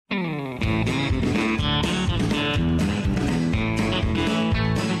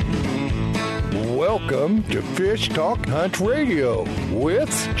Welcome to Fish Talk Hunt Radio with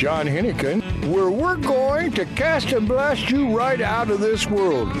John Hennigan, where we're going to cast and blast you right out of this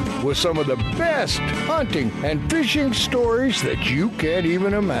world with some of the best hunting and fishing stories that you can't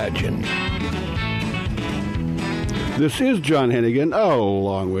even imagine. This is John Hennigan,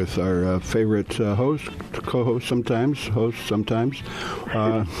 along with our favorite host, co-host sometimes,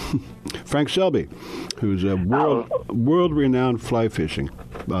 Frank Selby, who's a world-renowned fly fishing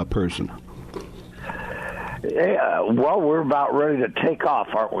person. Well, we're about ready to take off,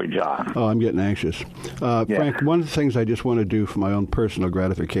 aren't we, John? Oh, I'm getting anxious. Frank, one of the things I just want to do for my own personal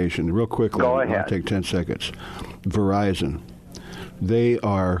gratification, real quickly, Go ahead. I'll take 10 seconds. Verizon. They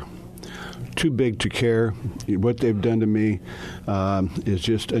are too big to care. What they've done to me is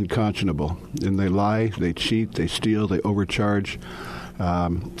just unconscionable. And they lie, they cheat, they steal, they overcharge.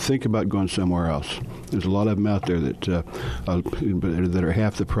 Think about going somewhere else. There's a lot of them out there that are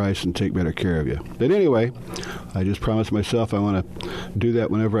half the price and take better care of you. But anyway, I just promised myself I want to do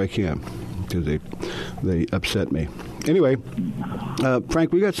that whenever I can because they upset me. Anyway,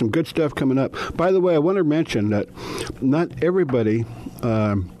 Frank, we got some good stuff coming up. By the way, I want to mention that not everybody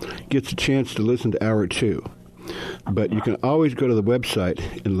gets a chance to listen to Hour 2, but you can always go to the website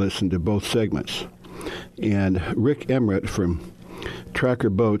and listen to both segments. And Rick Emmerich from Tracker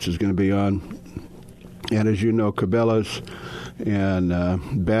Boats is going to be on. And as you know, Cabela's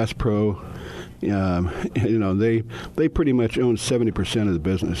and Bass Pro, they pretty much own 70% of the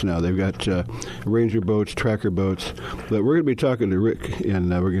business now. They've got Ranger Boats, Tracker Boats. But we're going to be talking to Rick, and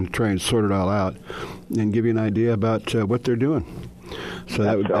we're going to try and sort it all out and give you an idea about what they're doing. So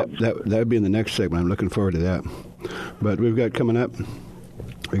that would be in the next segment. I'm looking forward to that. But we've got coming up,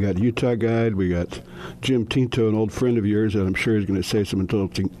 we got Utah Guide, we got Jim Tinto, an old friend of yours that I'm sure is going to say some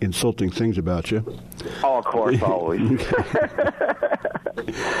insulting things about you. Oh, of course, always.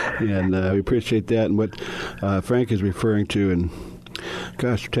 And we appreciate that. And what Frank is referring to in,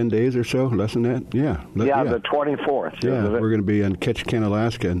 10 days or so, less than that? Yeah. The 24th. Yeah, we're going to be in Ketchikan,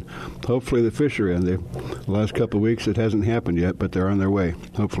 Alaska, and hopefully the fish are in. The last couple of weeks it hasn't happened yet, but they're on their way.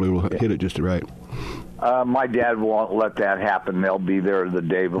 Hopefully we'll hit it just right. My dad won't let that happen. They'll be there the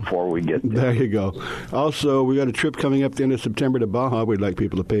day before we get there. There you go. Also, we got a trip coming up at the end of September to Baja we'd like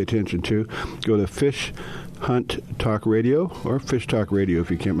people to pay attention to. Go to Fish Hunt Talk Radio, or Fish Talk Radio if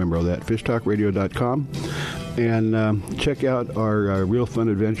you can't remember all that, fishtalkradio.com, and check out our Real Fun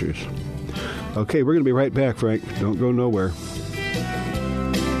Adventures. Okay, we're going to be right back, Frank. Don't go nowhere.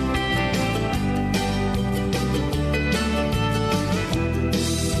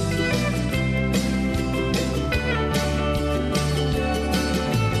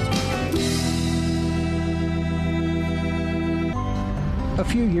 A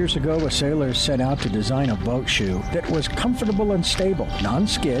few years ago, a sailor set out to design a boat shoe that was comfortable and stable,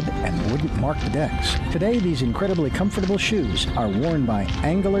 non-skid, and wouldn't mark the decks. Today, these incredibly comfortable shoes are worn by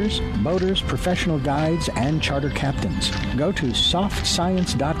anglers, boaters, professional guides, and charter captains. Go to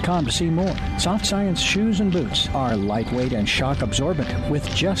softscience.com to see more. Soft Science shoes and boots are lightweight and shock absorbent with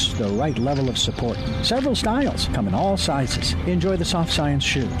just the right level of support. Several styles come in all sizes. Enjoy the Soft Science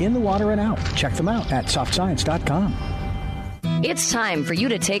shoe in the water and out. Check them out at softscience.com. It's time for you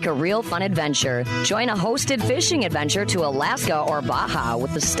to take a real fun adventure. Join a hosted fishing adventure to Alaska or Baja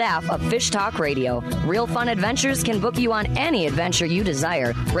with the staff of Fish Talk Radio. Real Fun Adventures can book you on any adventure you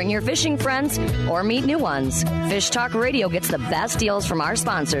desire. Bring your fishing friends or meet new ones. Fish Talk Radio gets the best deals from our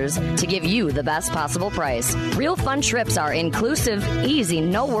sponsors to give you the best possible price. Real Fun trips are inclusive, easy,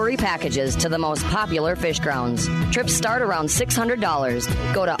 no-worry packages to the most popular fish grounds. Trips start around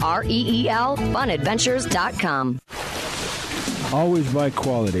 $600. Go to REELfunadventures.com. Always buy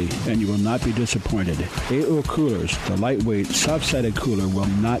quality, and you will not be disappointed. AO Coolers, the lightweight, soft-sided cooler, will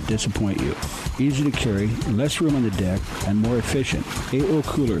not disappoint you. Easy to carry, less room on the deck, and more efficient. AO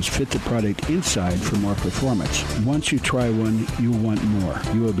Coolers fit the product inside for more performance. Once you try one, you'll want more.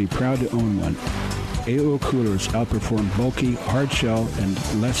 You will be proud to own one. AO Coolers outperform bulky, hard shell, and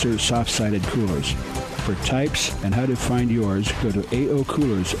lesser soft-sided coolers. For types and how to find yours, go to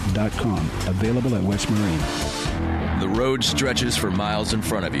aocoolers.com. Available at West Marine. The road stretches for miles in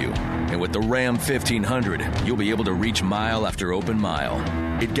front of you, and with the Ram 1500, you'll be able to reach mile after open mile.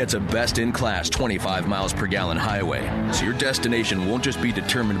 It gets a best-in-class 25 miles per gallon highway, so your destination won't just be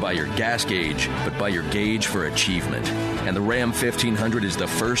determined by your gas gauge, but by your gauge for achievement. And the Ram 1500 is the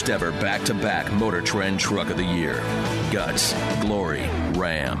first ever back-to-back Motor Trend Truck of the Year. Guts, glory,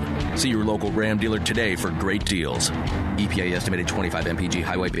 Ram. See your local Ram dealer today for great deals. EPA estimated 25 mpg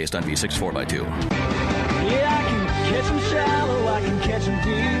highway based on V6 4x2. Yeah, I can catch them shallow, I can catch them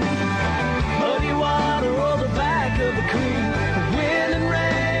deep. Muddy water or the back of the creek. Wind and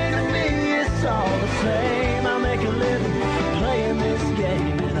rain to me, it's all the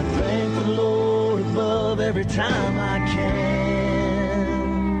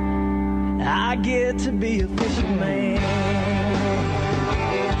I get to be a fisherman.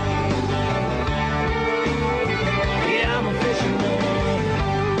 Yeah, I'm a fisherman.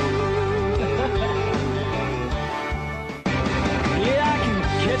 Yeah, I can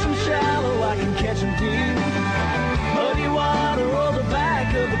catch them shallow, I can catch them deep. Muddy water or the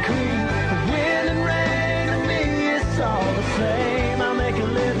back of the creek. Wind and rain to me, it's all the same. I make a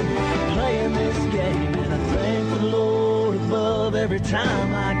living playing this game, and I thank the Lord above every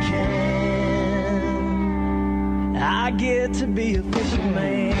time I can. I get to be a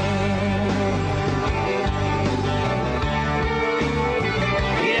fisherman.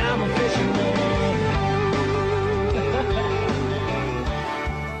 Yeah, I'm a fisherman.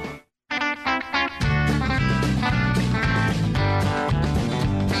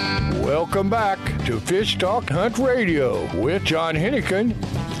 Welcome back to Fish Talk Hunt Radio with John Hennigan.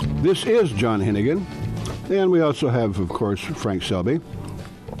 This is John Hennigan, and we also have, of course, Frank Selby.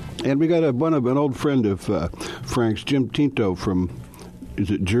 And we got an old friend of Frank's, Jim Tinto from, is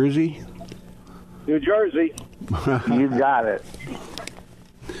it Jersey? New Jersey. You got it.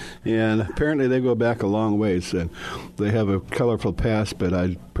 And apparently they go back a long ways, and they have a colorful past, but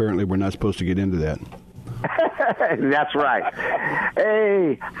apparently we're not supposed to get into that. That's right.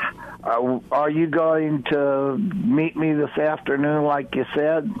 Hey, are you going to meet me this afternoon like you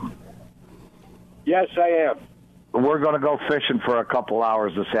said? Yes, I am. We're going to go fishing for a couple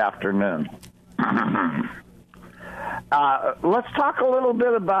hours this afternoon. Let's talk a little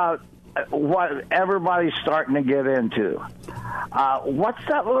bit about what everybody's starting to get into. What's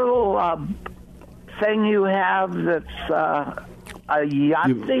that little thing you have that's a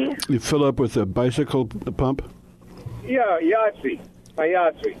Yahtzee? You fill up with a bicycle pump? Yeah, Yahtzee. A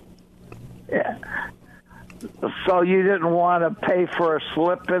Yahtzee. Yeah. So you didn't want to pay for a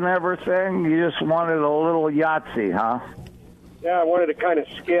slip and everything? You just wanted a little Yahtzee, huh? Yeah, I wanted to kind of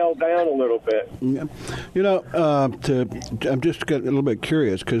scale down a little bit. Yeah. You know, I'm just getting a little bit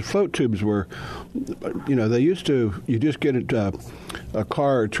curious because float tubes were, they used to, you just get a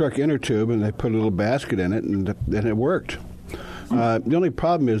car or truck inner tube and they put a little basket in it and it worked. The only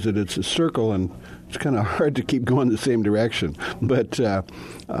problem is that it's a circle and it's kind of hard to keep going the same direction. But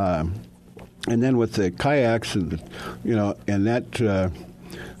and then with the kayaks and and that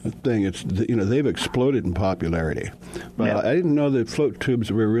thing, it's they've exploded in popularity. But yeah. I didn't know that float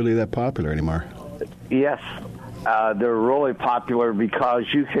tubes were really that popular anymore. Yes. They're really popular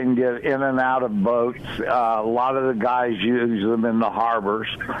because you can get in and out of boats. A lot of the guys use them in the harbors.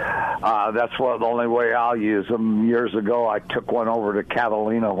 That's the only way I'll use them. Years ago, I took one over to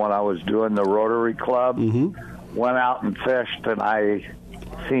Catalina when I was doing the Rotary Club. Mm-hmm. Went out and fished, and I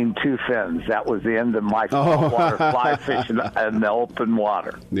seen two fins. That was the end of my saltwater fly fishing in the open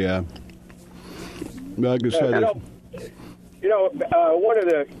water. Yeah. Well, like I said, one of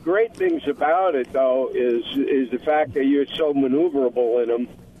the great things about it, though, is the fact that you're so maneuverable in them.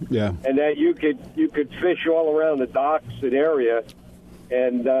 Yeah. And that you could fish all around the docks and area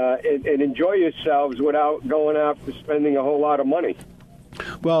and enjoy yourselves without going after spending a whole lot of money.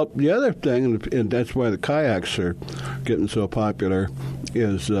 Well, the other thing, and that's why the kayaks are getting so popular,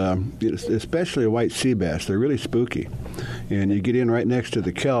 is especially white sea bass. They're really spooky. And you get in right next to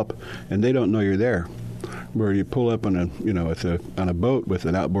the kelp, and they don't know you're there. Where you pull up on a boat with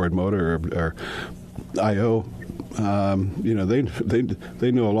an outboard motor or IO,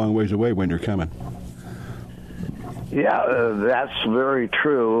 they know a long ways away when you're coming. Yeah, that's very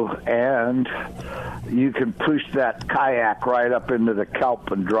true, and you can push that kayak right up into the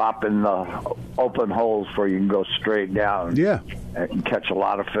kelp and drop in the open holes where you can go straight down. Yeah. And catch a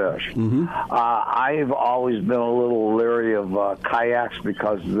lot of fish. Mm-hmm. I've always been a little leery of kayaks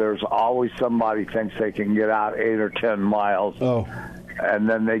because there's always somebody thinks they can get out 8 or 10 miles. Oh. And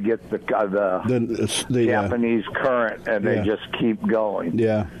then they get the Japanese current, and they just keep going.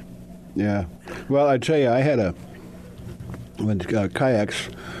 Yeah, yeah. Well, I tell you, I had kayaks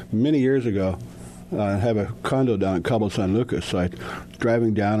many years ago. I have a condo down at Cabo San Lucas, so I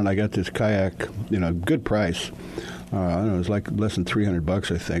driving down, and I got this kayak, good price. I don't know, it was like less than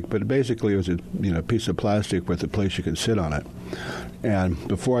 $300, I think. But basically, it was a piece of plastic with a place you can sit on it. And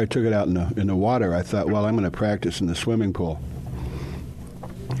before I took it out in the water, I thought, well, I'm going to practice in the swimming pool.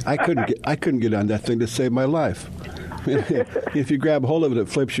 I couldn't get on that thing to save my life. If you grab hold of it, it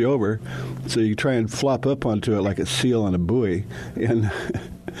flips you over. So you try and flop up onto it like a seal on a buoy. And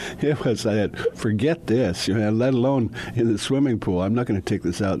it was, I had, forget this, let alone in the swimming pool. I'm not going to take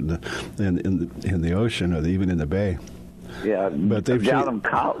this out in the ocean or even in the bay. Yeah, but down in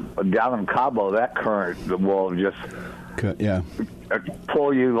Cabo, that current will just Yeah.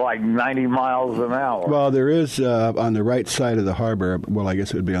 Pull you like 90 miles an hour. Well, there is on the right side of the harbor. Well, I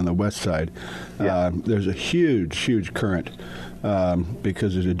guess it would be on the west side. There's a huge current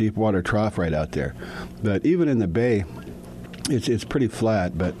because there's a deep water trough right out there. But even in the bay, it's pretty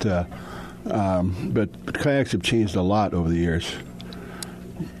flat. But kayaks have changed a lot over the years.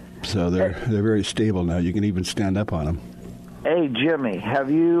 So they're very stable now. You can even stand up on them. Hey, Jimmy,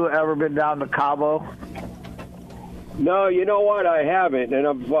 have you ever been down to Cabo? No, you know what? I haven't, and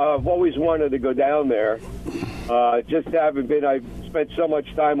I've always wanted to go down there. Just haven't been. I've spent so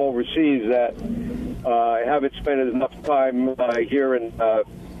much time overseas that I haven't spent enough time here in, my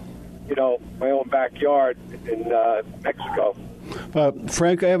own backyard in Mexico.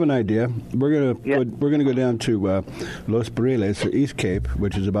 Frank, I have an idea. We're gonna go down to Los Barriles, or East Cape,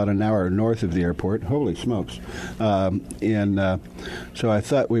 which is about an hour north of the airport. Holy smokes! So I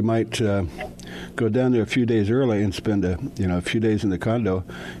thought we might go down there a few days early and spend a few days in the condo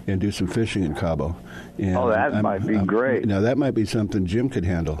and do some fishing in Cabo. And that might be great. Now that might be something Jim could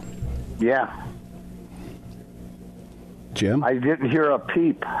handle. Yeah. Jim? I didn't hear a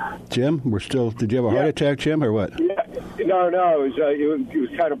peep. Jim, did you have a heart attack, Jim, or what? Yeah. No, it was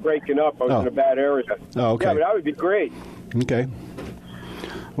kind of breaking up. I was in a bad area. Oh, okay. Yeah, but that would be great. Okay.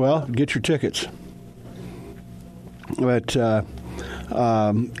 Well, get your tickets. But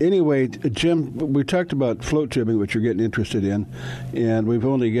anyway, Jim, we talked about float tubing, which you're getting interested in, and we've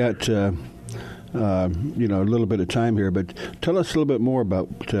only got a little bit of time here, but tell us a little bit more about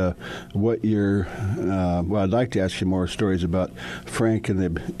what you're. I'd like to ask you more stories about Frank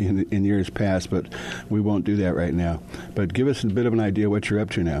in years past, but we won't do that right now. But give us a bit of an idea what you're up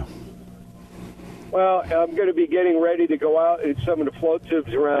to now. Well, I'm going to be getting ready to go out in some of the float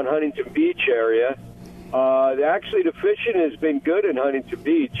tubes around Huntington Beach area. Actually, the fishing has been good in Huntington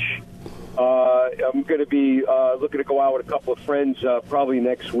Beach. I'm going to be looking to go out with a couple of friends probably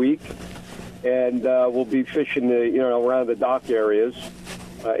next week. And we'll be fishing, around the dock areas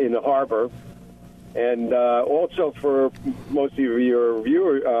in the harbor. And also for most of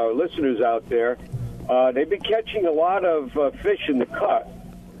your listeners out there, they've been catching a lot of fish in the cut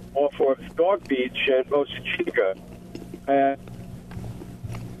off of Dog Beach and Costa Chica. And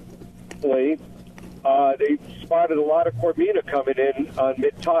they spotted a lot of Corvina coming in on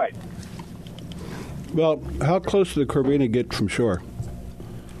mid-tide. Well, how close do the Corvina get from shore?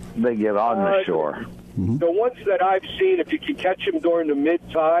 They get on the shore. Mm-hmm. The ones that I've seen, if you can catch them during the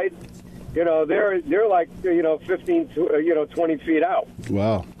mid-tide, they're like 15 to 20 feet out.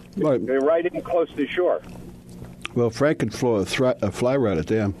 Wow. They're right in close to shore. Well, Frank could throw a fly rod at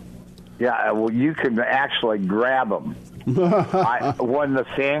them. Yeah, well, you can actually grab them. When the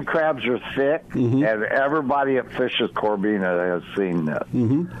sand crabs are thick, mm-hmm. and everybody that fishes Corvina has seen this.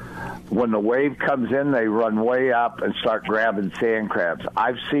 Mm-hmm. When the wave comes in, they run way up and start grabbing sand crabs.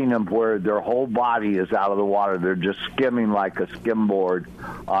 I've seen them where their whole body is out of the water. They're just skimming like a skimboard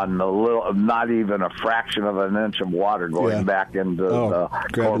on not even a fraction of an inch of water going back into the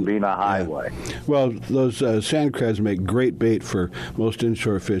Corvina Highway. Yeah. Well, those sand crabs make great bait for most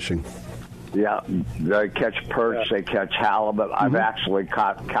inshore fishing. Yeah, they catch perch, they catch halibut. Mm-hmm. I've actually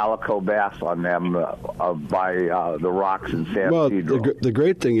caught calico bass on them by the rocks in San Pedro. Well, the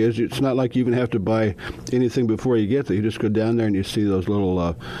great thing is it's not like you even have to buy anything before you get there. You just go down there and you see those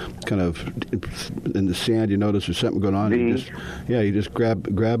little kind of in the sand. You notice there's something going on. You just grab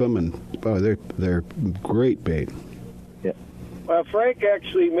them, and they're great bait. Yeah. Well, Frank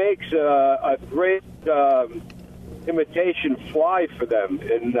actually makes a great imitation fly for them,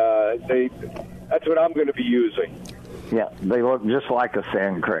 and that's what I'm going to be using. Yeah, they look just like a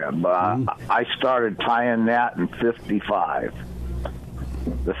sand crab. I started tying that in 55,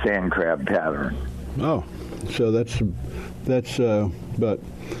 the sand crab pattern. Oh, so that's but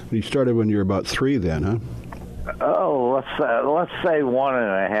you started when you were about 3 then, huh? Oh, let's say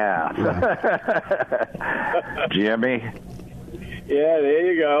 1.5. Yeah. Jimmy. Yeah,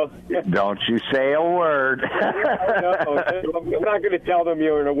 there you go. Don't you say a word. No, I'm not going to tell them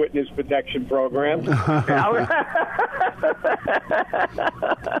you're in a witness protection program.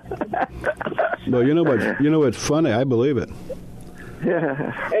 Well, you know what's funny? I believe it.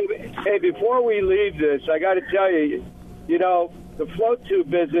 Hey, before we leave this, I got to tell you, the float tube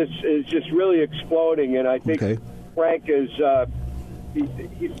business is just really exploding, and I think Frank is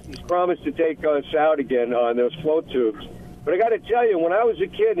he's promised to take us out again on those float tubes. But I got to tell you, when I was a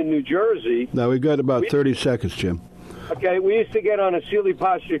kid in New Jersey... Now, we've got about 30 seconds, Jim. Okay, we used to get on a Sealy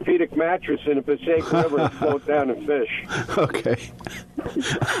Posturepedic mattress in the Passaic River and float down and fish. Okay.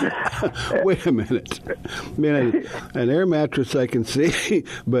 Wait a minute. Man, an air mattress I can see,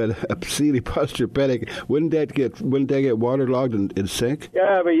 but a Sealy Posturepedic, wouldn't that get waterlogged and sink?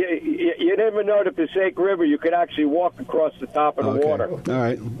 Yeah, but you never know the Passaic River. You could actually walk across the top of the water. All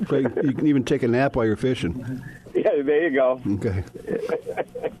right. So you can even take a nap while you're fishing. Yeah, there you go. Okay.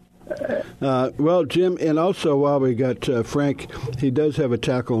 Well, Jim, and also while we got Frank, he does have a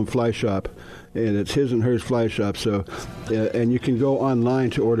tackle and fly shop, and it's His and Hers Fly Shop. So, and you can go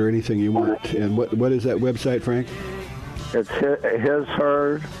online to order anything you want. And what is that website, Frank? It's His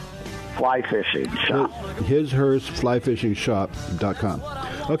Hers Fly Fishing Shop. HisHersFlyFishingShop.com.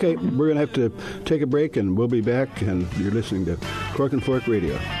 Okay, we're going to have to take a break, and we'll be back. And you're listening to Cork and Fork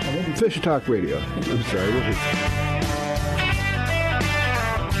Radio, Fish Talk Radio. I'm sorry.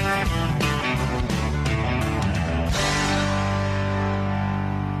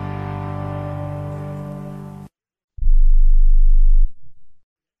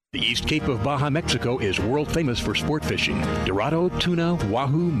 The East Cape of Baja, Mexico is world famous for sport fishing. Dorado, tuna,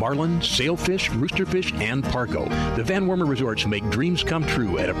 wahoo, marlin, sailfish, roosterfish, and pargo. The Van Wormer Resorts make dreams come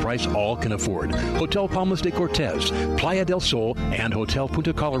true at a price all can afford. Hotel Palmas de Cortez, Playa del Sol, and Hotel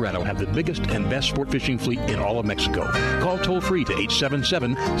Punta Colorado have the biggest and best sport fishing fleet in all of Mexico. Call toll-free to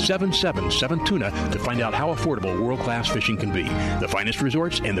 877-777-TUNA to find out how affordable world-class fishing can be. The finest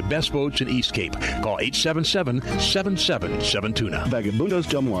resorts and the best boats in East Cape. Call 877-777-TUNA. Vagabundos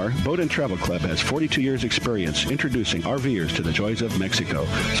Del Mar Boat and Travel Club has 42 years experience introducing RVers to the joys of Mexico.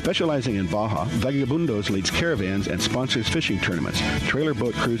 Specializing in Baja, Vagabundos leads caravans and sponsors fishing tournaments, trailer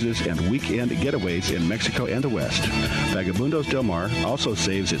boat cruises, and weekend getaways in Mexico and the West. Vagabundos Del Mar also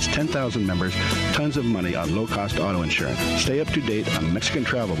saves its 10,000 members tons of money on low-cost auto insurance. Stay up to date on Mexican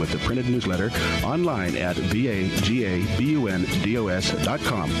travel with the printed newsletter online at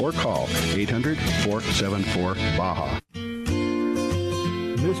vagabundos.com or call 800-474-BAJA.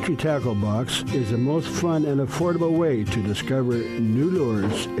 Mystery Tackle Box is the most fun and affordable way to discover new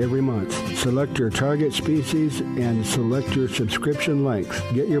lures every month. Select your target species and select your subscription length.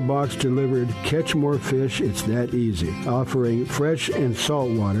 Get your box delivered. Catch more fish. It's that easy. Offering fresh and salt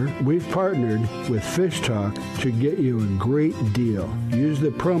water, we've partnered with Fish Talk to get you a great deal. Use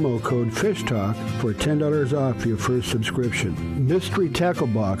the promo code Fish Talk for $10 off your first subscription. Mystery Tackle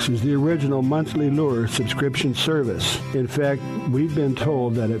Box is the original monthly lure subscription service. In fact, we've been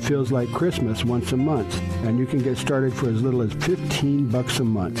told that it feels like Christmas once a month, and you can get started for as little as $15 a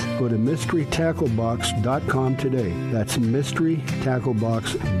month. Go to MysteryTackleBox.com today. That's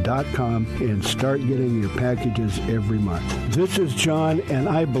MysteryTackleBox.com and start getting your packages every month. This is John, and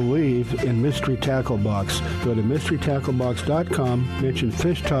I believe in Mystery Tackle Box. Go to MysteryTackleBox.com, mention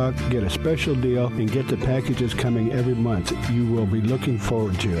Fish Talk, get a special deal, and get the packages coming every month. You will be looking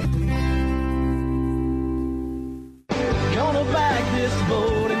forward to it.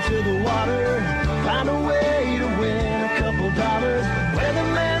 To the water, find a way to win a couple dollars. Where the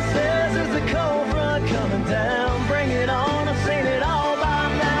man says there's a cold front coming down, bring it on, I've seen it all by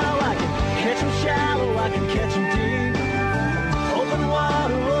now. I can catch them shallow, I can catch them deep, open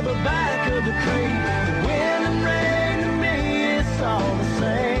water or the back of the creek. The wind and rain to me, it's all the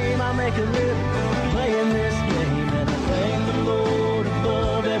same. I make a living playing this game, and I thank the Lord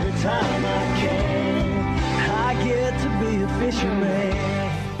above every time I can. I get to be a fisherman.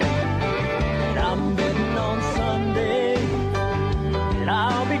 I'm betting on Sunday that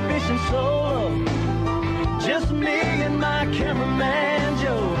I'll be fishing solo, just me and my cameraman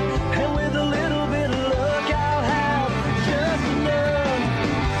Joe, and with a little bit of luck I'll have just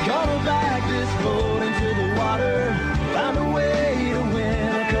enough. Gonna back this boat into the water, find a way to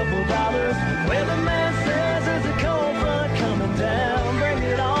win a couple dollars. Where the man says there's a cold front coming down, bring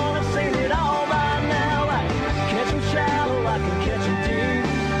it on, I've seen it all by now. I can catch them shallow, I can catch them deep,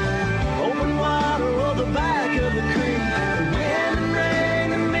 open water or the back of the creek. The wind and rain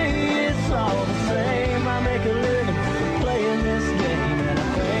to me, it's all the same. I make a living playing this game, and I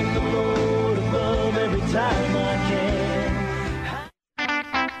thank the Lord above every time I can.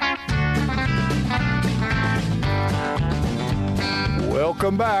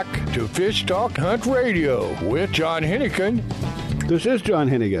 Welcome back to Fish Talk Hunt Radio with John Hennigan. This is John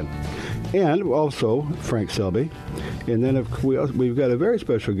Hennigan, and also Frank Selby. And then we've got a very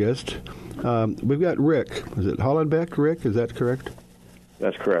special guest. We've got Rick. Is it Hollenbeck, Rick? Is that correct?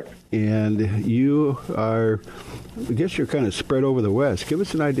 That's correct. And you are, I guess you're kind of spread over the West. Give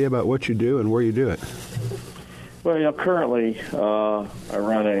us an idea about what you do and where you do it. Well, currently I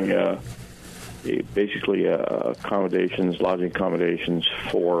run basically accommodations, lodging accommodations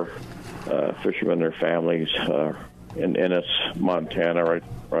for fishermen and their families in Ennis, Montana,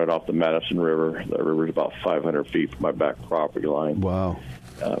 right off the Madison River. The river's about 500 feet from my back property line. Wow.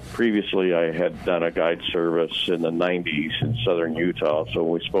 Previously, I had done a guide service in the 90s in southern Utah. So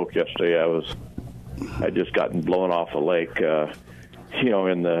when we spoke yesterday, I'd just gotten blown off a lake,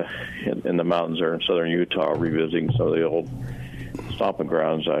 in the mountains there in southern Utah, revisiting some of the old stomping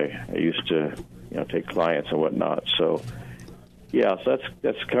grounds I used to, take clients and whatnot. So, yeah, so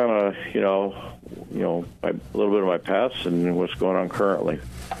that's kind of, a little bit of my past and what's going on currently.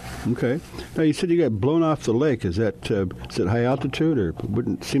 Okay. Now, you said you got blown off the lake. Is that high altitude, or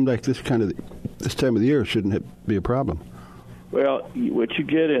wouldn't seem like this time of the year shouldn't be a problem? Well, what you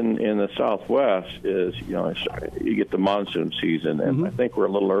get in the Southwest is, you get the monsoon season, and I think we're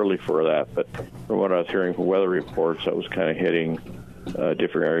a little early for that. But from what I was hearing from weather reports, that was kind of hitting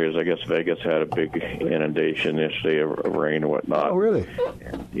different areas. I guess Vegas had a big inundation yesterday of rain and whatnot. Oh, really?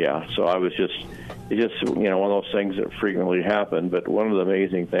 Yeah. So it's just one of those things that frequently happen. But one of the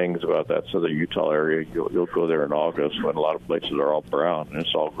amazing things about that southern Utah area, you'll go there in August when a lot of places are all brown and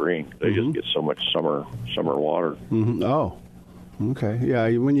it's all green. They just get so much summer water. Mm-hmm. Oh. Okay. Yeah.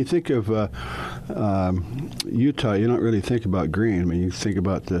 When you think of Utah, you don't really think about green. I mean, you think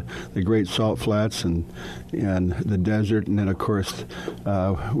about the Great Salt Flats and the desert, and then of course,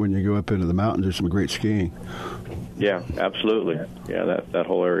 when you go up into the mountains, there's some great skiing. Yeah, absolutely. Yeah, that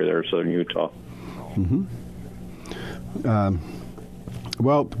whole area there, southern Utah. Mm-hmm.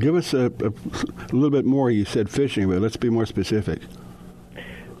 Well, give us a little bit more. You said fishing, but let's be more specific.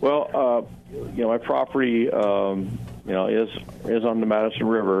 Well, my property, is on the Madison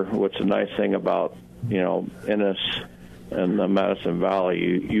River. What's a nice thing about, Ennis and the Madison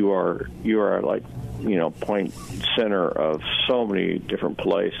Valley, you are like, point center of so many different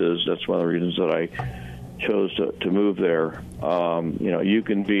places. That's one of the reasons that I chose to move there. You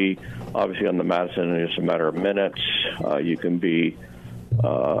can be obviously on the Madison in just a matter of minutes. You can be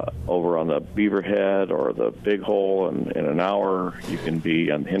over on the Beaverhead or the Big Hole in an hour. You can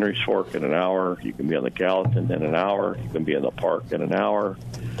be on Henry's Fork in an hour. You can be on the Gallatin in an hour. You can be in the park in an hour.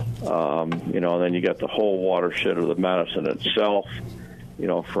 And then you got the whole watershed of the Madison itself,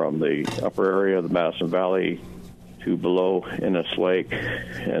 from the upper area of the Madison Valley to below Ennis Lake.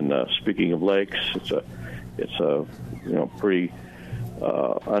 And speaking of lakes, it's a pretty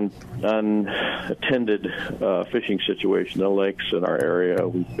unattended fishing situation. The lakes in our area,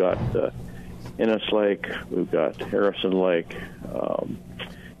 we've got Ennis Lake, we've got Harrison Lake.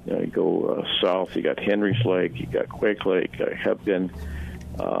 You go south, you got Henry's Lake, you got Quake Lake, Hebgen.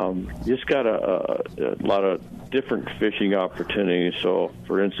 Just got a lot of different fishing opportunities. So,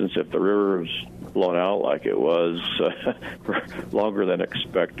 for instance, if the river is blown out like it was for longer than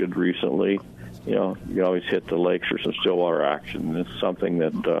expected recently, you always hit the lakes for some stillwater action. It's something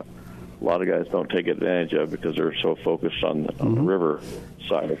that a lot of guys don't take advantage of because they're so focused on the river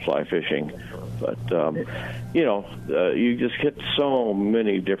side of fly fishing. But, you just hit so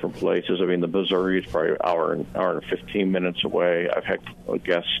many different places. I mean, the Missouri is probably an hour and 15 minutes away. I've had a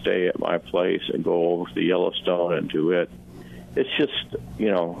guest stay at my place and go over to the Yellowstone and do it. It's just,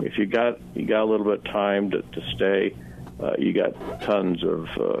 if you got a little bit of time to stay, you got tons of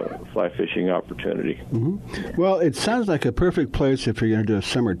fly fishing opportunity. Mm-hmm. Well, it sounds like a perfect place if you're going to do a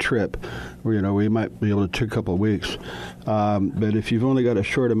summer trip where, we might be able to take a couple of weeks. But if you've only got a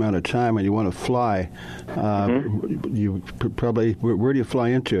short amount of time and you want to fly, you probably, where do you fly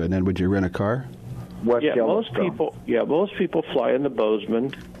into? And then would you rent a car? Most people fly into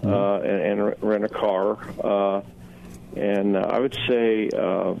Bozeman and rent a car. And I would say,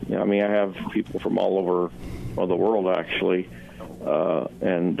 I have people from all over the world, actually,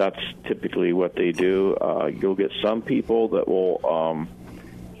 and that's typically what they do. You'll get some people that will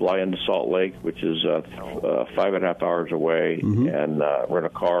fly into Salt Lake, which is 5.5 hours away, and rent a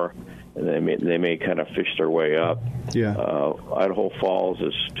car, and they may kind of fish their way up. Yeah. Idaho Falls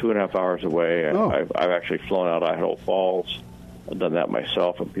is 2.5 hours away. Oh. I've actually flown out Idaho Falls. I've done that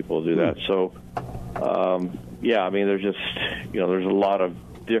myself, and people do that. So, there's just, there's a lot of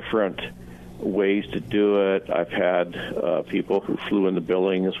different ways to do it. I've had people who flew into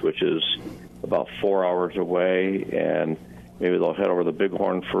Billings, which is about 4 hours away, and maybe they'll head over the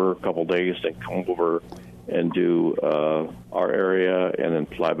Bighorn for a couple of days, then come over and do our area, and then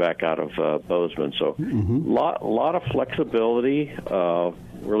fly back out of Bozeman. So a lot of flexibility,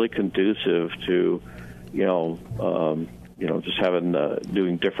 really conducive to, just having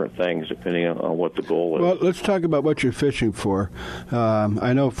doing different things depending on what the goal is. Well, let's talk about what you're fishing for.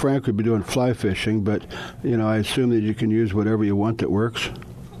 I know Frank would be doing fly fishing, but I assume that you can use whatever you want that works.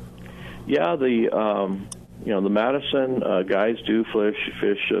 Yeah, the Madison guys do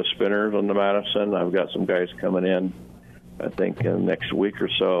fish spinners on the Madison. I've got some guys coming in, I think, in the next week or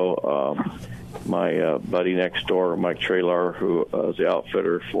so. My buddy next door, Mike Traylor, who is the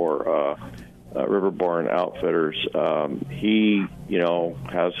outfitter for Riverborn Outfitters, he,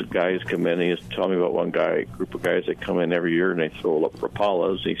 has guys come in. He's telling me about one group of guys that come in every year and they throw up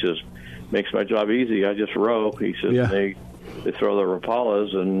Rapalas. He says, makes my job easy. I just row. He says they throw the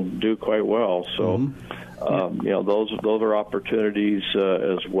Rapalas and do quite well. So, those are opportunities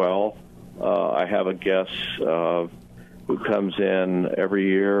as well. I have a guest who comes in every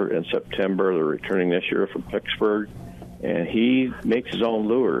year in September. They're returning this year from Pittsburgh, and he makes his own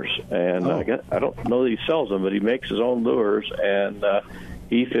lures. And I don't know that he sells them, but he makes his own lures, and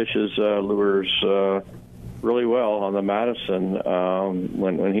he fishes lures really well on the Madison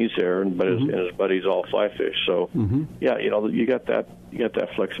when he's there, but his buddies all fly fish. So you got that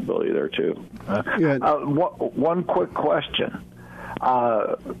flexibility there too. One quick question.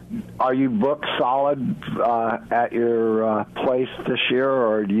 Are you booked solid at your place this year,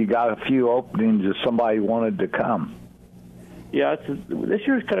 or do you got a few openings if somebody wanted to come? Yeah, this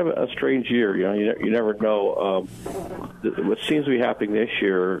year is kind of a strange year. You never know. What seems to be happening this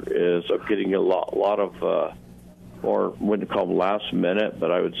year is I'm getting a lot of, or wouldn't call them last minute,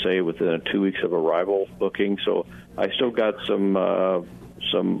 but I would say within 2 weeks of arrival booking. So I still got some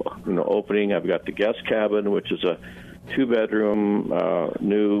opening. I've got the guest cabin, which is a 2-bedroom,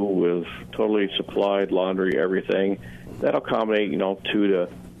 new with totally supplied laundry, everything. That'll accommodate 2 to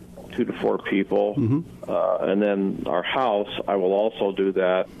 4 people. And then our house, I will also do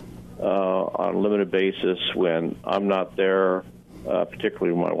that on a limited basis when I'm not there,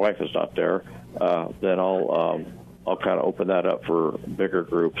 particularly when my wife is not there. Then I'll kind of open that up for bigger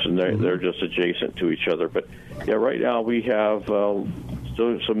groups, and they're just adjacent to each other. But yeah, right now we have still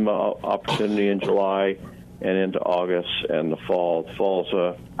some opportunity in July and into August and the fall. The fall's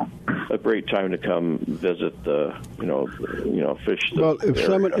a great time to come visit fish. Well,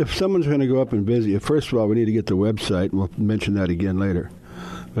 if someone's going to go up and visit you, first of all, we need to get the website. We'll mention that again later.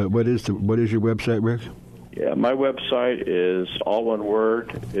 What is your website, Rick? Yeah, my website is all one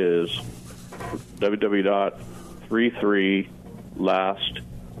word is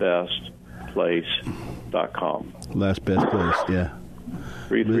www.33lastbestplace.com. Last best place, yeah.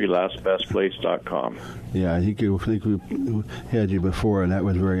 33lastbestplace.com. Yeah, I think we had you before, and that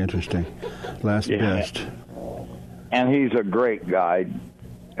was very interesting. Best. And he's a great guide.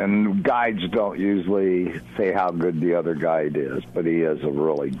 And guides don't usually say how good the other guide is, but he is a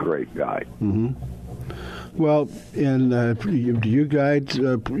really great guide. Well, and do you guide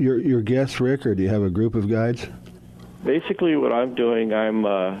your guests, Rick, or do you have a group of guides? Basically, what I'm doing, I'm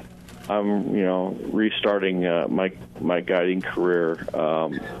restarting my guiding career.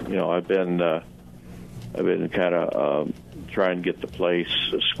 I've been kind of trying to get the place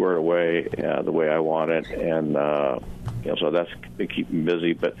squared away the way I want it, and so that's been keeping me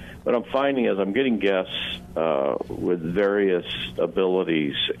busy. But what I'm finding is I'm getting guests with various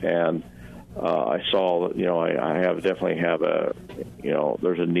abilities, and I saw that I definitely have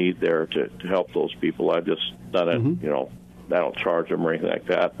there's a need there to help those people. I've just done it. I don't charge them or anything like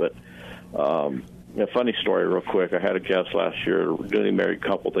that, but. A funny story, real quick. I had a guest last year, a newly married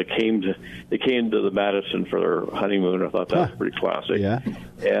couple. They came to the Madison for their honeymoon. I thought that was pretty classic. Yeah.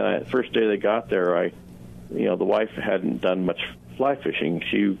 And the first day they got there, the wife hadn't done much fly fishing.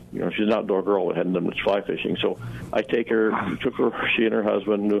 She's an outdoor girl that hadn't done much fly fishing. So I took she and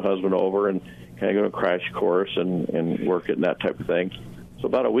her new husband over and kind of go to a crash course and work it and that type of thing. So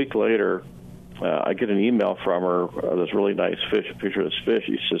about a week later, I get an email from her, this really nice fish, a picture of this fish.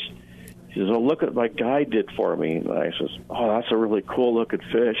 She says, "Oh, look at my guide did for me." And I says, "Oh, that's a really cool looking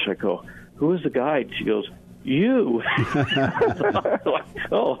fish." I go, "Who is the guide?" She goes, "You."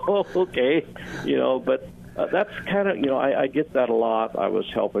 Oh, okay. But that's kind of, I get that a lot. I was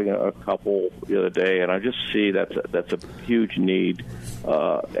helping a couple the other day, and I just see that's a huge need.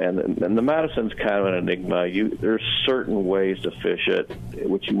 And the Madison's kind of an enigma. There's certain ways to fish it,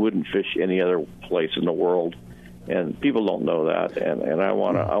 which you wouldn't fish any other place in the world. And people don't know that, and I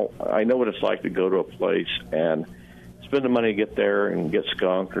know what it's like to go to a place and spend the money to get there and get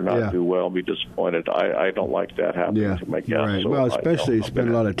skunked or not do well and be disappointed. I don't like that happening to my guests. Right. So well, especially you spend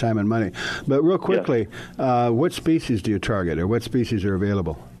a lot of time and money. But real quickly, what species do you target, or what species are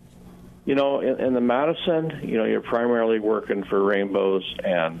available? In the Madison, you're primarily working for rainbows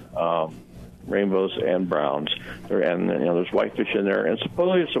and browns, and there's whitefish in there, and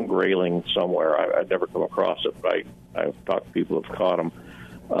supposedly some grayling somewhere. I've never come across it, but I've talked to people who've caught them.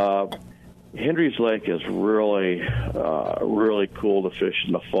 Hendry's Lake is really, really cool to fish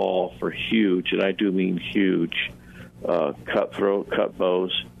in the fall for huge, and I do mean huge, cutthroat, cut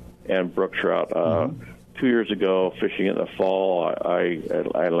bows, and brook trout. 2 years ago, fishing in the fall, I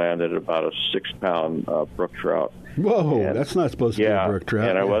landed about a 6-pound brook trout. Whoa, and that's not supposed to be a brook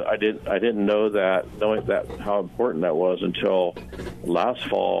trout. And I didn't know that, knowing that how important that was until last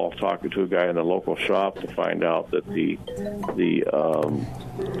fall, talking to a guy in the local shop to find out that the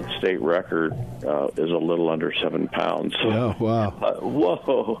state record is a little under 7 pounds. So, oh, wow.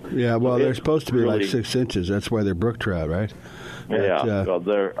 Whoa. Yeah, well, they're supposed to be really, like 6 inches. That's why they're brook trout, right? Yeah, well,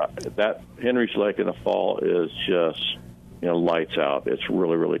 that Hendry's Lake in the fall is just, lights out. It's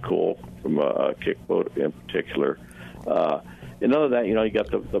really, really cool from a kick boat in particular. And other than that, you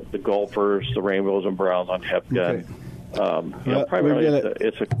got the golfers, the rainbows and browns on Hepgun. Okay. Primarily that's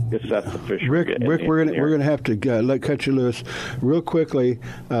the fish. Rick, we're gonna have to cut you loose real quickly.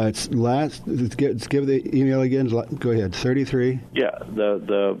 Let's give the email again. Go ahead. 33. Yeah,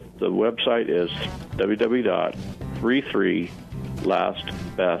 the website is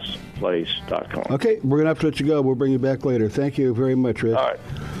www.33lastbestplace.com. Okay, we're gonna have to let you go. We'll bring you back later. Thank you very much, Rick. All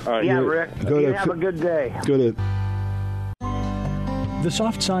right. Yeah, Rick. Have a good day. Go to. The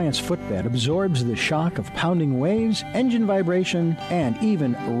Soft Science footbed absorbs the shock of pounding waves, engine vibration, and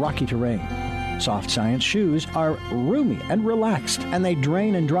even rocky terrain. Soft Science shoes are roomy and relaxed, and they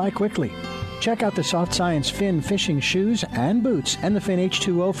drain and dry quickly. Check out the Soft Science Fin fishing shoes and boots and the Fin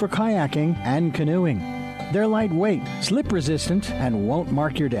H2O for kayaking and canoeing. They're lightweight, slip-resistant, and won't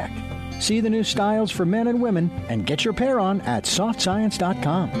mark your deck. See the new styles for men and women and get your pair on at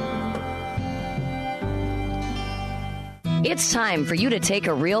softscience.com. It's time for you to take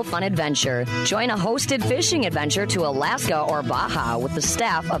a real fun adventure. Join a hosted fishing adventure to Alaska or Baja with the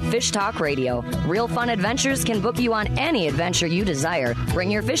staff of Fish Talk Radio. Real Fun Adventures can book you on any adventure you desire. Bring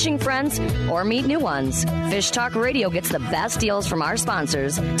your fishing friends or meet new ones. Fish Talk Radio gets the best deals from our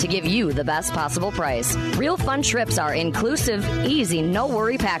sponsors to give you the best possible price. Real Fun trips are inclusive, easy,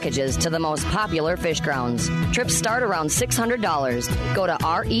 no-worry packages to the most popular fish grounds. Trips start around $600. Go to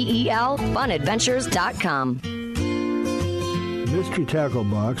REELFunadventures.com. Mystery Tackle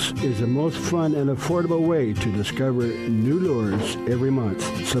Box is the most fun and affordable way to discover new lures every month.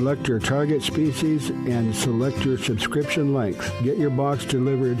 Select your target species and select your subscription length. Get your box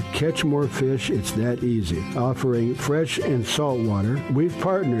delivered. Catch more fish. It's that easy. Offering fresh and salt water, we've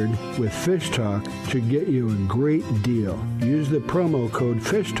partnered with Fish Talk to get you a great deal. Use the promo code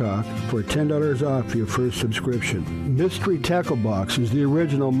Fish Talk for $10 off your first subscription. Mystery Tackle Box is the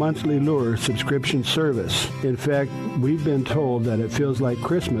original monthly lure subscription service. In fact, we've been told that it feels like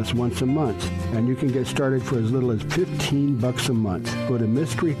Christmas once a month, and you can get started for as little as $15 a month. Go to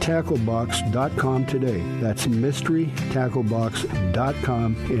MysteryTackleBox.com today. That's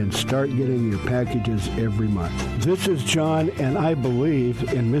MysteryTackleBox.com and start getting your packages every month. This is John, and I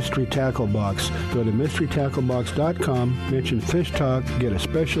believe in Mystery Tackle Box. Go to MysteryTackleBox.com, mention Fish Talk, get a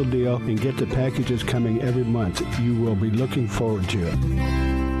special deal, and get the packages coming every month. You will be looking forward to it.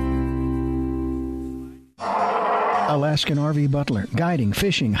 Alaskan RV Butler. Guiding,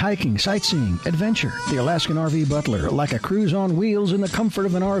 fishing, hiking, sightseeing, adventure. The Alaskan RV Butler. Like a cruise on wheels in the comfort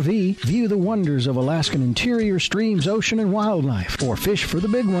of an RV, view the wonders of Alaskan interior, streams, ocean, and wildlife. Or fish for the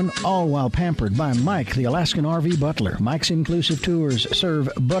big one, all while pampered by Mike, the Alaskan RV Butler. Mike's inclusive tours serve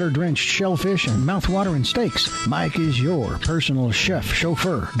butter-drenched shellfish and mouth-watering steaks. Mike is your personal chef,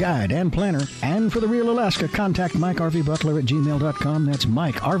 chauffeur, guide, and planner. And for the real Alaska, contact MikeRVButler@gmail.com. That's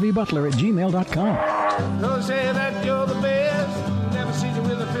MikeRVButler@gmail.com. Don't say that you're the best. Never seen you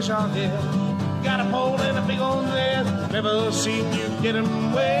with a fish on here. Got a pole and a big old net. Never seen you get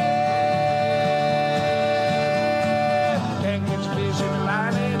him wet. Can't catch a fish if you're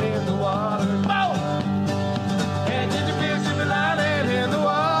lining in the water. Boom! Can't catch a fish if you're lining in the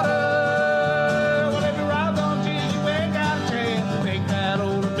water. Well, if your rod don't cheat, you ain't got a chance. Take that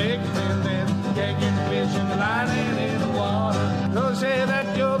old big fin then. Can't catch a fish if you're lining in the water. Don't say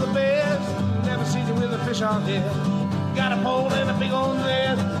that you're the best. Never seen you with a fish on here. Got a pole and a big old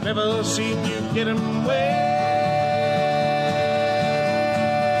net. Never seen you get him wet.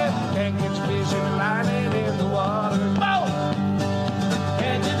 Can't catch a fish if you're lining in the water. Boom!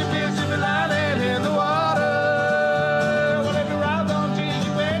 Can't catch a fish if you're lining in the water. Well, if your rod don't cheat,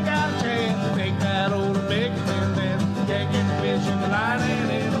 you ain't got a chance. Take that old big fin then. Can't catch a fish if you're lining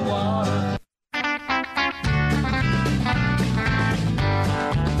in the water.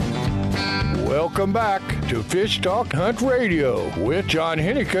 Welcome back to Fish Talk Hunt Radio with John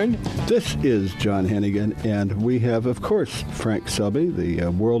Hennigan. This is John Hennigan, and we have, of course, Frank Selby, the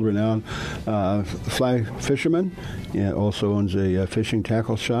world-renowned fly fisherman, and also owns a fishing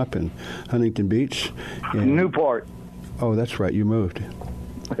tackle shop in Huntington Beach. And, Newport. Oh, that's right. You moved.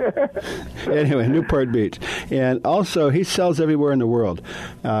 Anyway, Newport Beach. And also, he sells everywhere in the world.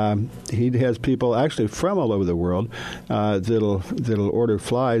 He has people actually from all over the world that'll order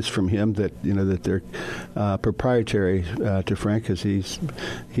flies from him that they're proprietary to Frank, because he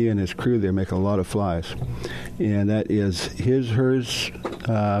and his crew there make a lot of flies. And that is hers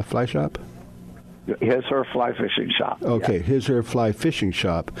fly shop. His Her Fly Fishing Shop. Okay, yeah. His Her Fly Fishing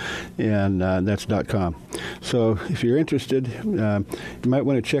Shop, and that's .com. So if you're interested, you might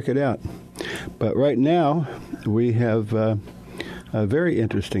want to check it out. But right now, we have a very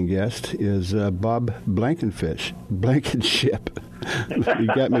interesting guest, is Bob Blankenship. You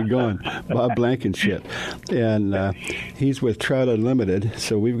got me going. Bob Blankenship. And he's with Trout Unlimited,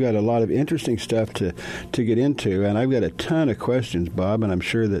 so we've got a lot of interesting stuff to get into. And I've got a ton of questions, Bob, and I'm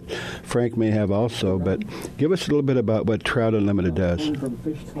sure that Frank may have also. But give us a little bit about what Trout Unlimited does.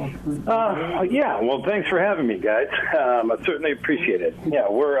 Yeah, well, thanks for having me, guys. I certainly appreciate it. Yeah,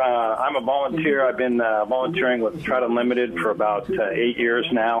 I'm a volunteer. I've been volunteering with Trout Unlimited for about 8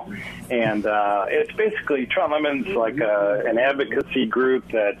 years now. And it's basically, Trout Unlimited is like an advocacy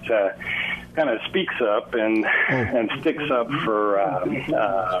group that kind of speaks up and sticks up for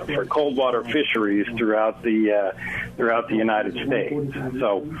cold water fisheries throughout the United States.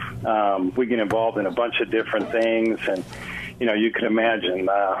 So we get involved in a bunch of different things, and you can imagine,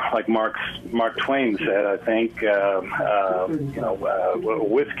 like Mark Twain said, I think,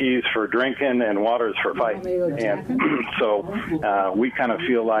 whiskey's for drinking and water's for fighting. And so we kind of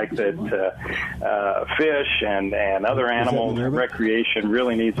feel like that fish and other animals, recreation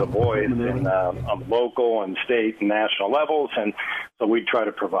really needs a voice on local and state and national levels, and so we try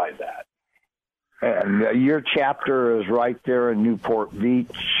to provide that. And your chapter is right there in Newport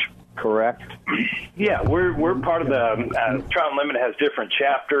Beach, correct? Yeah, we're part of the Trout Unlimited has different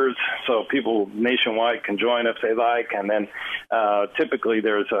chapters, so people nationwide can join if they like, and then typically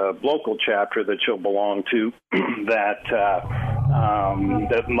there's a local chapter that you'll belong to that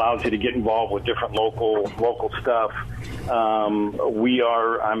allows you to get involved with different local stuff.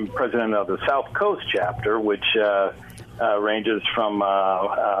 I'm president of the South Coast chapter, which ranges from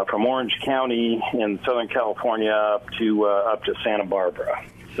Orange County in Southern California up to Santa Barbara.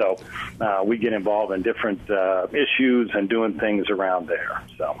 So we get involved in different issues and doing things around there.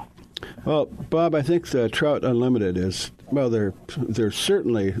 So, well, Bob, I think the Trout Unlimited is, well, they're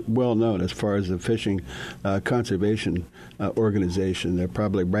certainly well known as far as the fishing conservation organization. They're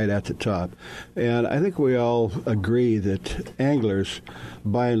probably right at the top. And I think we all agree that anglers,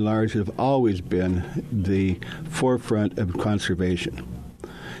 by and large, have always been the forefront of conservation.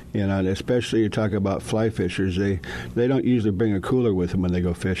 And especially you talk about fly fishers, they don't usually bring a cooler with them when they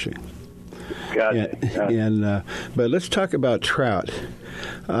go fishing. Gotcha. But let's talk about trout.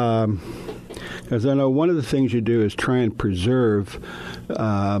 As I know, one of the things you do is try and preserve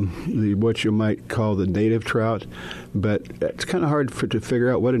what you might call the native trout, but it's kind of hard to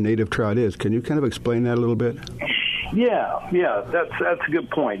figure out what a native trout is. Can you kind of explain that a little bit? Yeah, that's a good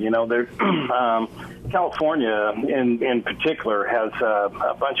point. California in particular has a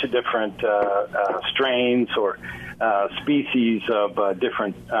bunch of different strains or species of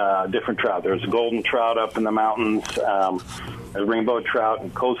different trout. There's golden trout up in the mountains. There's rainbow trout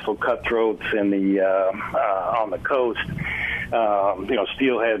and coastal cutthroats on the coast.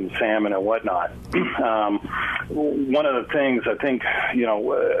 Steelhead and salmon and whatnot. One of the things I think,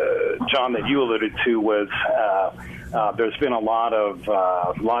 John, that you alluded to was there's been a lot of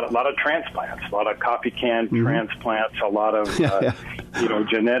transplants, a lot of coffee can transplants, a lot of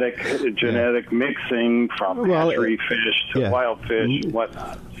genetic mixing from hatchery fish to wild fish and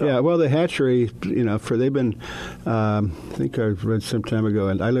whatnot. So. Yeah, well, the hatchery, they've been, I think I read some time ago,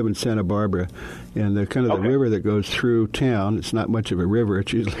 and I live in Santa Barbara, and the kind of the river that goes through town, it's not much of a river,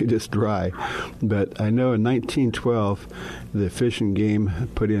 it's usually just dry. But I know in 1912, the Fish and Game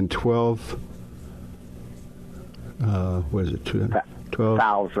put in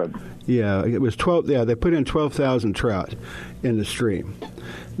 12,000. Yeah, it was 12. Yeah, they put in 12,000 trout in the stream.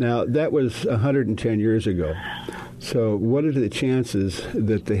 Now, that was 110 years ago. So what are the chances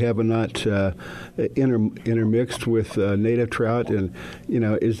that they have not intermixed with native trout? And,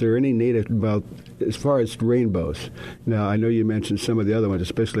 is there any native, well, as far as rainbows? Now, I know you mentioned some of the other ones,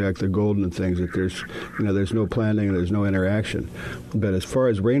 especially like the golden and things, that there's no planting and there's no interaction. But as far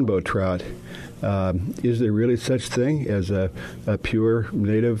as rainbow trout, is there really such thing as a pure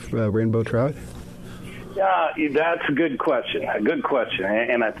native rainbow trout? That's a good question.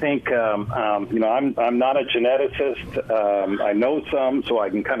 And I think I'm not a geneticist. I know some, so I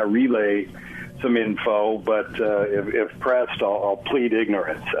can kind of relay some info, but if pressed, I'll plead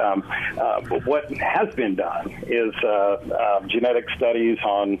ignorance. But what has been done is genetic studies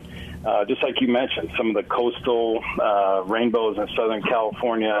on, just like you mentioned, some of the coastal rainbows in Southern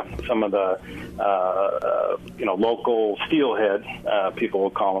California, some of the local steelhead, people will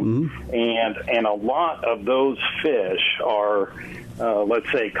call them, and a lot of those fish are,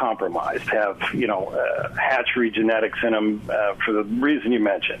 let's say, compromised, have hatchery genetics in them for the reason you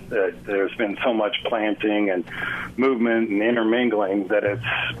mentioned. There's been so much planting and movement and intermingling that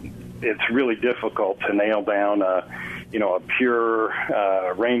it's really difficult to nail down a pure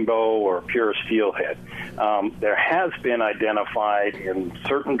rainbow or pure steelhead. There has been identified in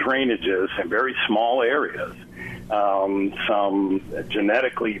certain drainages in very small areas some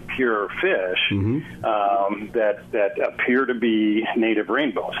genetically pure fish that appear to be native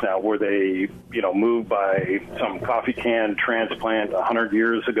rainbows. Now, were they moved by some coffee can transplant 100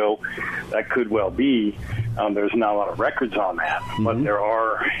 years ago? That could well be. There's not a lot of records on that, but there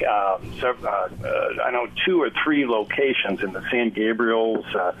are I know 2 or 3 locations in the San Gabriels.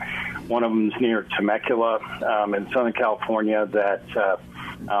 One of them's near Temecula in Southern California that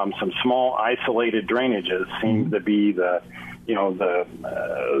some small isolated drainages seem to be have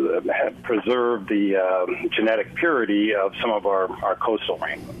preserved the genetic purity of some of our coastal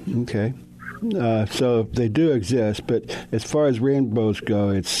rainbows. Okay. So they do exist, but as far as rainbows go,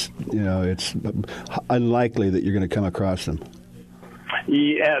 it's unlikely that you're going to come across them.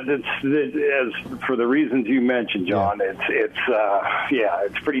 Yeah, as for the reasons you mentioned, John,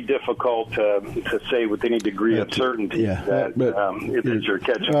 it's pretty difficult to say with any degree of certainty that it's your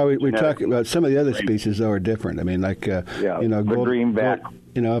catch. Well, we're talking about some of the other species, though, are different. I mean, like greenback.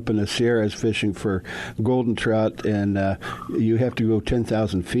 Up in the Sierras fishing for golden trout, and you have to go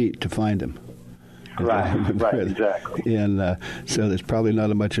 10,000 feet to find them. Right, exactly. And so there's probably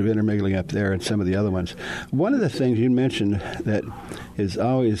not much of intermingling up there and some of the other ones. One of the things you mentioned that is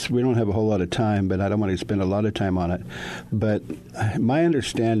always, we don't have a whole lot of time, but I don't want to spend a lot of time on it. But my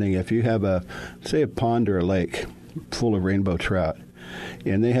understanding, if you have say a pond or a lake full of rainbow trout,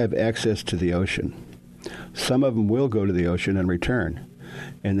 and they have access to the ocean, some of them will go to the ocean and return,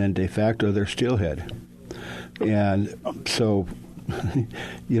 and then de facto they're steelhead. And so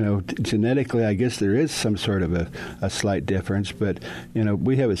genetically, I guess there is some sort of a slight difference, but,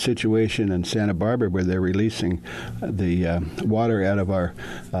 we have a situation in Santa Barbara where they're releasing the water out of our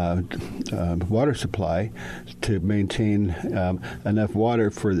water supply to maintain enough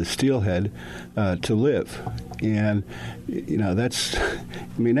water for the steelhead to live. And, that's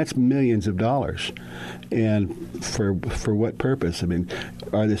millions of dollars. And for what purpose? I mean,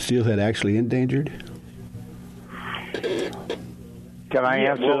 are the steelhead actually endangered? Can I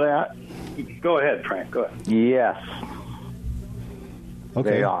answer that? Go ahead, Frank. Go ahead. Yes. Okay.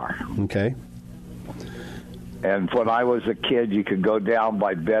 They are. Okay. And when I was a kid, you could go down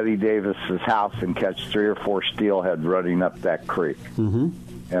by Betty Davis's house and catch 3 or 4 steelhead running up that creek in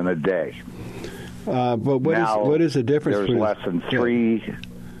a day. But what is the difference? There's less than 3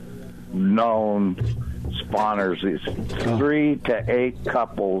 known spawners. It's 3 to 8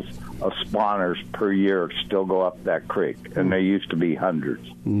 couples of spawners per year still go up that creek, and there used to be hundreds.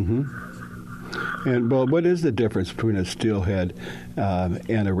 And what is the difference between a steelhead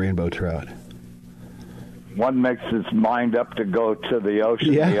and a rainbow trout? One makes its mind up to go to the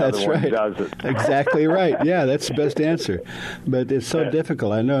ocean. Yeah, the other that's one right. doesn't. Exactly right. Yeah, that's the best answer. But it's so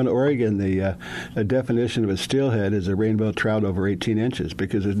difficult. I know in Oregon the definition of a steelhead is a rainbow trout over 18 inches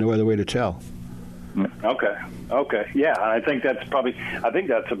because there's no other way to tell. Okay. Yeah, I think that's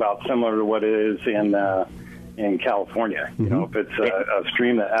about similar to what it is in California. If it's a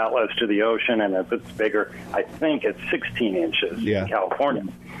stream that outlets to the ocean, and if it's bigger, I think it's 16 inches in California,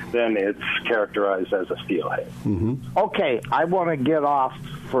 then it's characterized as a steelhead. Okay, I want to get off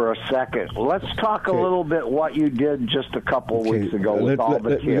for a second. Let's talk a little bit what you did just a couple weeks ago with all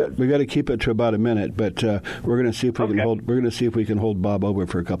the kids. We got to keep it to about a minute, but we're going to see if we can hold. We're going to see if we can hold Bob over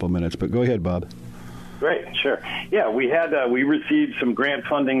for a couple minutes. But go ahead, Bob. Great, sure. Yeah, we received some grant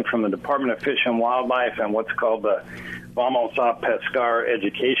funding from the Department of Fish and Wildlife and what's called the Vamos a Pescar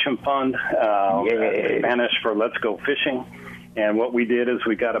Education Fund, Spanish for Let's Go Fishing. And what we did is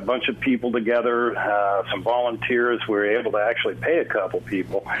we got a bunch of people together, some volunteers. We were able to actually pay a couple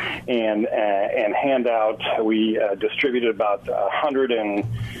people and hand out. We distributed about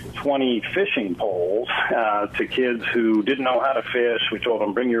 120 fishing poles to kids who didn't know how to fish. We told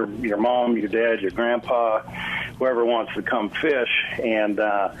them, bring your mom, your dad, your grandpa. whoever wants to come fish. And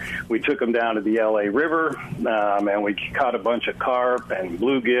we took them down to the L.A. River, and we caught a bunch of carp and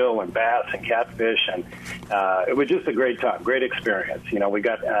bluegill and bass and catfish, and it was just a great time, great experience. You know, we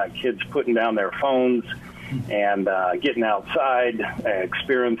got kids putting down their phones and getting outside,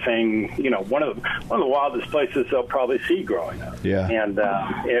 experiencing, you know, one of the wildest places they'll probably see growing up. Yeah. And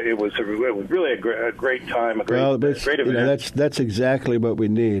it was really a great time, a great event. You know, that's exactly what we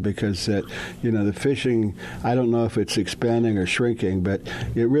need, because you know, the fishing, I don't know if it's expanding or shrinking, but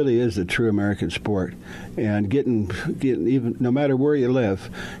it really is a true American sport. And getting even, no matter where you live,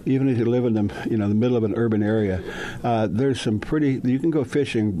 even if you live in the middle of an urban area, there's some you can go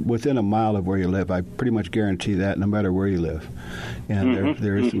fishing within a mile of where you live. I pretty much guarantee that, no matter where you live. And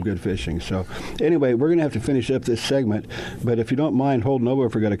there is some good fishing. So anyway, we're going to have to finish up this segment, but if you don't mind holding over,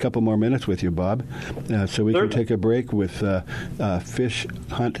 if we got a couple more minutes with you, Bob, so we can take a break with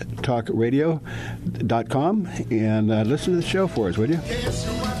FishHuntTalkRadio.com and listen to the show for us, would you?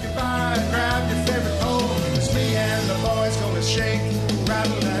 Grab your favorite pole. It's me and the boys gonna shake,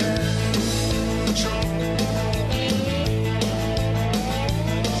 rattle, and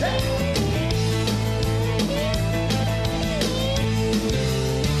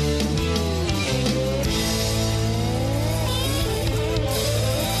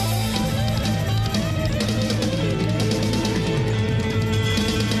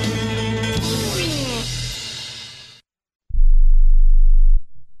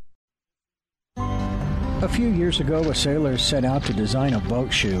A few years ago, a sailor set out to design a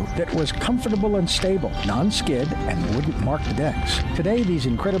boat shoe that was comfortable and stable, non-skid, and wouldn't mark the decks. Today, these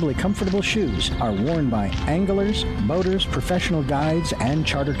incredibly comfortable shoes are worn by anglers, boaters, professional guides, and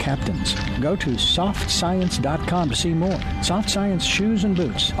charter captains. Go to SoftScience.com to see more. Soft Science shoes and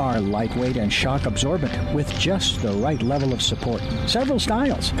boots are lightweight and shock absorbent with just the right level of support. Several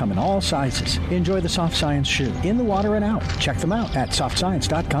styles come in all sizes. Enjoy the Soft Science shoe in the water and out. Check them out at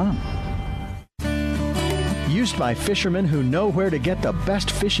SoftScience.com. Used by fishermen who know where to get the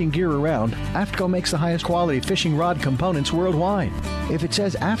best fishing gear around, AFTCO makes the highest quality fishing rod components worldwide. If it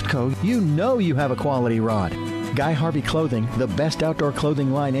says AFTCO, you know you have a quality rod. Guy Harvey Clothing, the best outdoor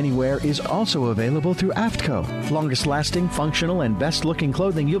clothing line anywhere, is also available through AFTCO. Longest lasting, functional, and best looking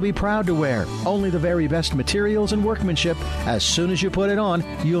clothing you'll be proud to wear. Only the very best materials and workmanship. As soon as you put it on,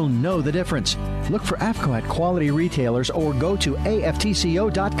 you'll know the difference. Look for AFTCO at quality retailers or go to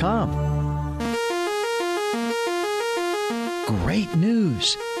AFTCO.com. Great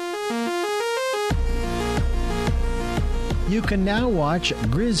news! You can now watch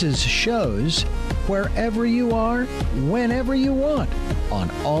Grizz's shows wherever you are, whenever you want, on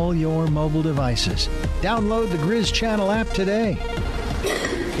all your mobile devices. Download the Grizz Channel app today.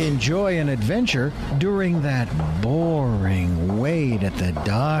 Enjoy an adventure during that boring wait at the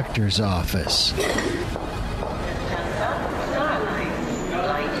doctor's office.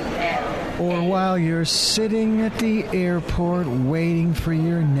 Or while you're sitting at the airport waiting for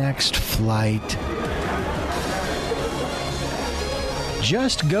your next flight.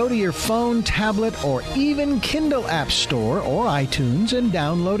 Just go to your phone, tablet, or even Kindle App Store or iTunes and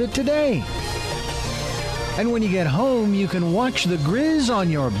download it today. And when you get home, you can watch the Grizz on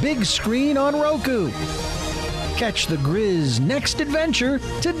your big screen on Roku. Catch the Grizz next adventure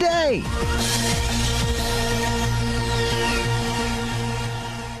today.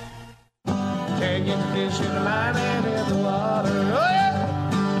 can't get the fish in the line and in the water. Oh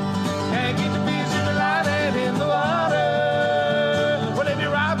yeah! Can't get the fish in the line and in the water. Well, if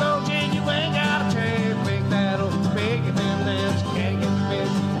you're right, old Jane, you ain't got a chance. Make that old bacon and dance. Can't get the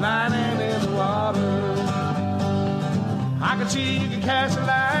fish in the line and in the water. I can see you can cast a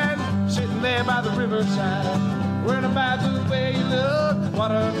line sitting there by the riverside. Worrying about the way you look,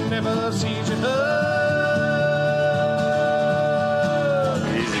 water never sees you hook.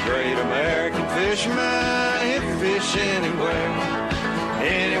 He's a great American fisherman, he'll fish anywhere.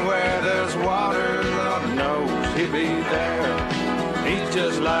 Anywhere there's water, Lord knows he'll be there. He's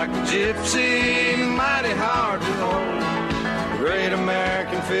just like a gypsy, mighty hard to hold. Great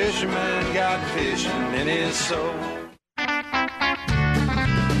American fisherman got fishing in his soul.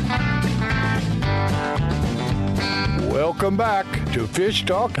 Welcome back to Fish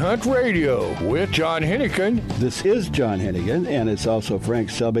Talk Hunt Radio with John Hennigan. This is John Hennigan, and it's also Frank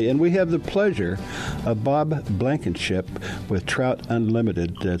Selby, and we have the pleasure of Bob Blankenship with Trout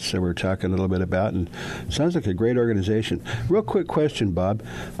Unlimited that we're talking a little bit about, and sounds like a great organization. Real quick question, Bob.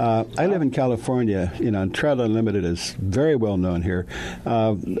 I live in California, and Trout Unlimited is very well known here.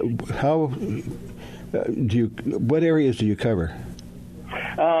 What areas do you cover?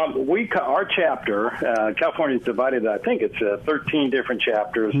 Our chapter, California is divided. I think it's 13 different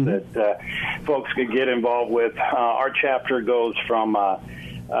chapters that folks could get involved with. Our chapter goes from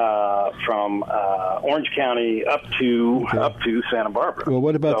Orange County up to Santa Barbara. Well,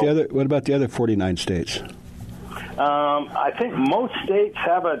 what about the other 49 states? I think most states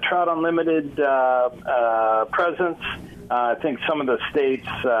have a Trout Unlimited presence. I think some of the states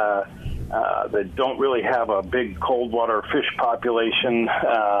that don't really have a big cold water fish population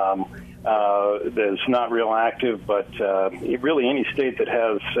that's not real active, but really any state that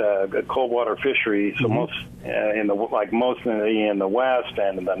has a cold water fishery, so most in the West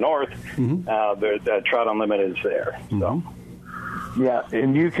and in the North, the Trout Unlimited is there. So. Yeah,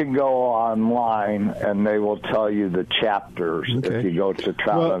 and you can go online, and they will tell you the chapters if you go to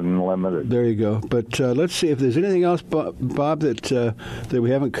Trout Unlimited. There you go. But let's see if there's anything else, Bob, that we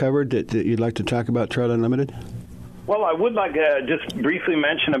haven't covered that you'd like to talk about Trout Unlimited. Well, I would like to just briefly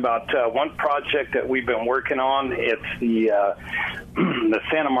mention about one project that we've been working on. It's the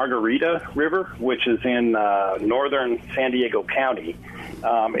Santa Margarita River, which is in northern San Diego County.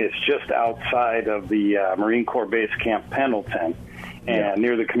 It's just outside of the Marine Corps Base Camp Pendleton. And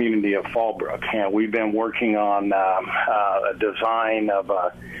near the community of Fallbrook. And we've been working on a design of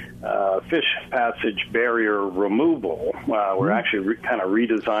a fish passage barrier removal. We're actually kind of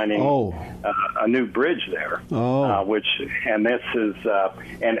redesigning a new bridge there, and this is,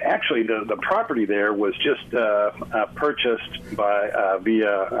 and actually the property there was just purchased by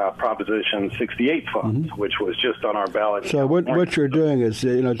via Proposition 68 funds, which was just on our ballot. So what you're doing is,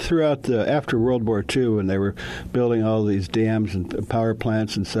 throughout after World War II, when they were building all these dams and power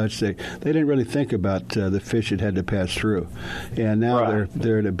plants and such, they didn't really think about the fish it had to pass through, and now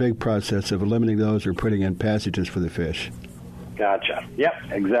they're in a big process of eliminating those or putting in passages for the fish. Gotcha. Yep,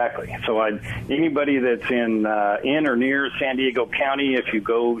 exactly. So anybody that's in or near San Diego County, if you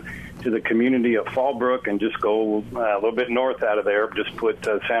go to the community of Fallbrook and just go a little bit north out of there, just put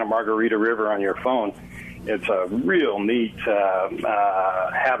Santa Margarita River on your phone. It's a real neat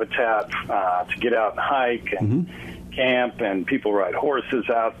habitat to get out and hike and camp, and people ride horses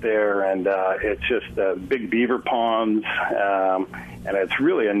out there, and it's just big beaver ponds, and it's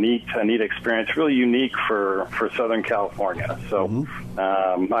really a neat experience, really unique for Southern California. So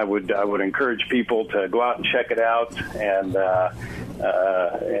I would encourage people to go out and check it out and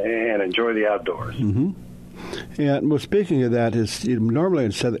enjoy the outdoors. Yeah, well, speaking of that, is normally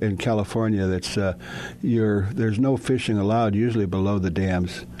in California, there's no fishing allowed usually below the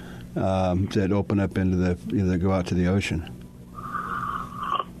dams that open up into that go out to the ocean,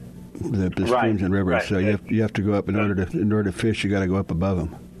 the streams and rivers. So you have to go up in order to fish. You got to go up above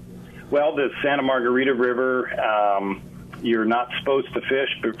them. Well, the Santa Margarita River, you're not supposed to fish,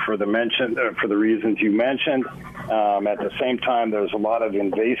 but for the reasons you mentioned. At the same time, there's a lot of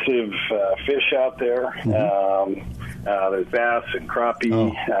invasive fish out there. There's bass and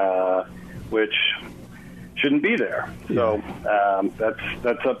crappie, which shouldn't be there. So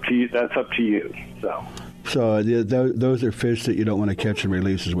that's up to you. That's up to you. So those are fish that you don't want to catch and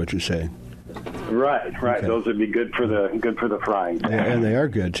release, is what you're saying. Right. Okay. Those would be good for the frying. And they are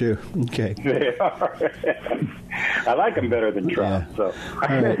good too. Okay. They are. I like them better than trout. Yeah. So.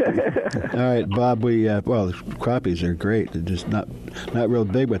 All right, Bob. The crappies are great. They're just not real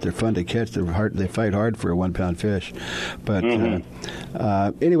big, but they're fun to catch. They fight hard for a 1 pound fish. But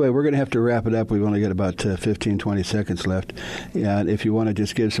anyway, we're going to have to wrap it up. We've only got about 15, 20 seconds left. And if you want to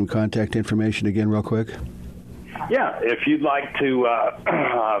just give some contact information again, real quick. Yeah, if you'd like to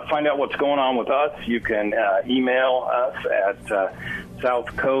find out what's going on with us, you can email us at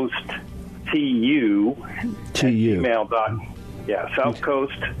southcoasttu South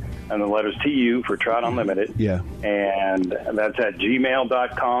Coast and the letters TU for Trout Unlimited. Yeah. And that's at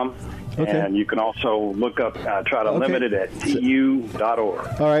gmail.com. Okay. And you can also look up Trout Unlimited at tu.org.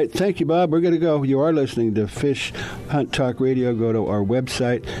 All right. Thank you, Bob. We're going to go. You are listening to Fish Hunt Talk Radio. Go to our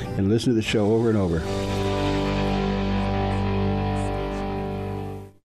website and listen to the show over and over.